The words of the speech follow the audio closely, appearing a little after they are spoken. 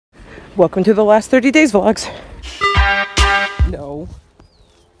Welcome to the last 30 days vlogs. No.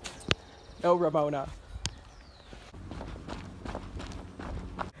 No, Ramona.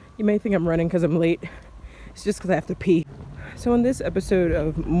 You may think I'm running because I'm late. It's just because I have to pee. So in this episode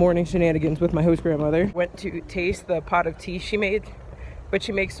of Morning Shenanigans with my host grandmother, went to taste the pot of tea she made, but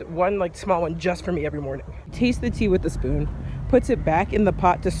she makes one like small one just for me every morning. Taste the tea with the spoon, puts it back in the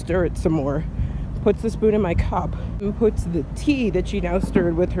pot to stir it some more, puts the spoon in my cup, and puts the tea that she now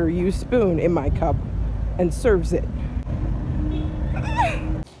stirred with her used spoon in my cup and serves it.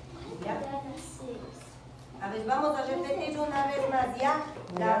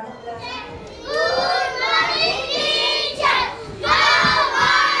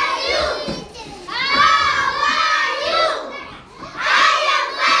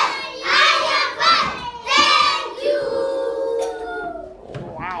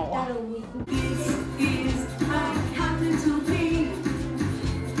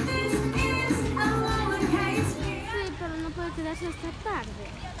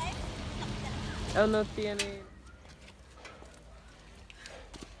 Él no tiene.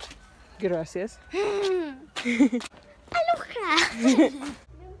 Gracias.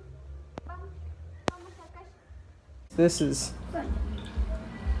 This is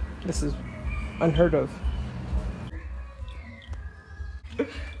unheard of.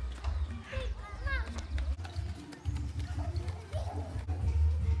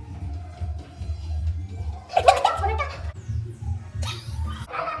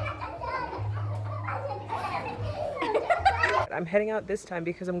 I'm heading out this time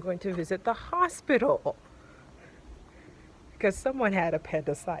because I'm going to visit the hospital because someone had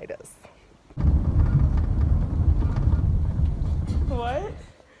appendicitis. What?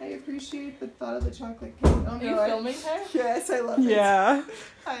 I appreciate the thought of the chocolate cake. Oh, Are you filming her? Yes, I love it. Yeah.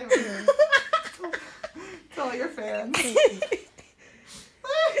 I'm here. To all your fans.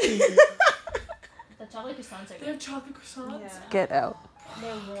 The chocolate croissants are They have chocolate croissants? Yeah. Get out.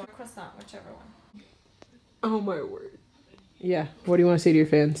 They're warm. Croissant, whichever one. Oh my word. Yeah. What do you want to say to your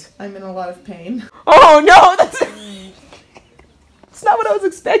fans? I'm in a lot of pain. Oh no, that's not what I was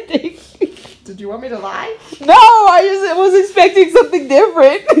expecting. Did you want me to lie? No, I just was expecting something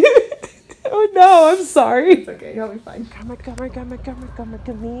different. Oh no, I'm sorry. It's okay, you'll be fine. Come chameleon. Come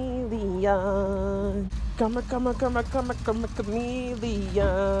chameleon.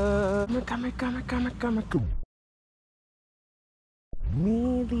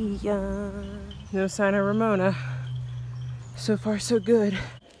 No sign of Ramona. So far, so good.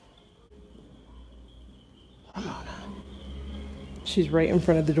 Ramona. She's right in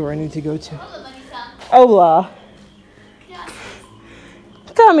front of the door I need to go to. Hola.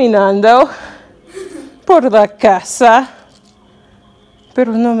 Caminando por la casa.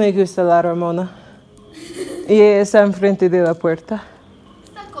 Pero no me gusta la Ramona. Y ella está enfrente de la puerta.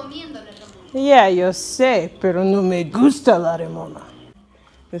 Está comiendo la Ramona. Yeah, yo sé, pero no me gusta la Ramona.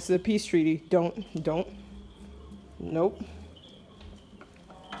 This is a peace treaty. Don't. Nope.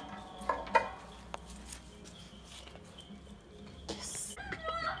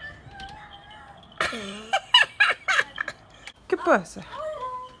 ¿Qué pasa?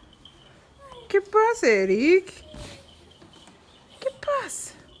 ¿Qué pasa, Erick? ¿Qué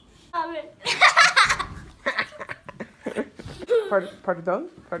pasa? A ver. Pardon?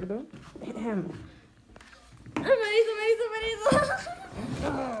 Me hizo.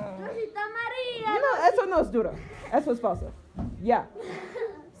 Rosita María. No, eso no es duro. Eso es falso. Ya.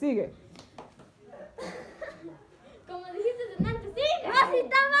 Sigue. Como dijiste antes, sí.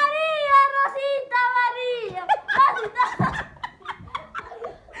 Rosita María.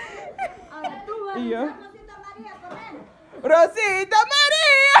 Ahora tú vas a ¿Y yo? Rosita María, correr. Rosita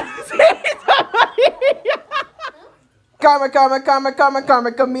María. Karma,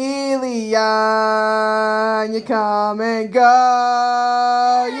 chameleon. You come and go.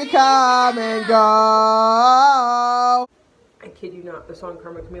 I kid you not, the song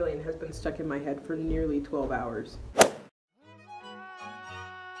Karma Chameleon has been stuck in my head for nearly 12 hours.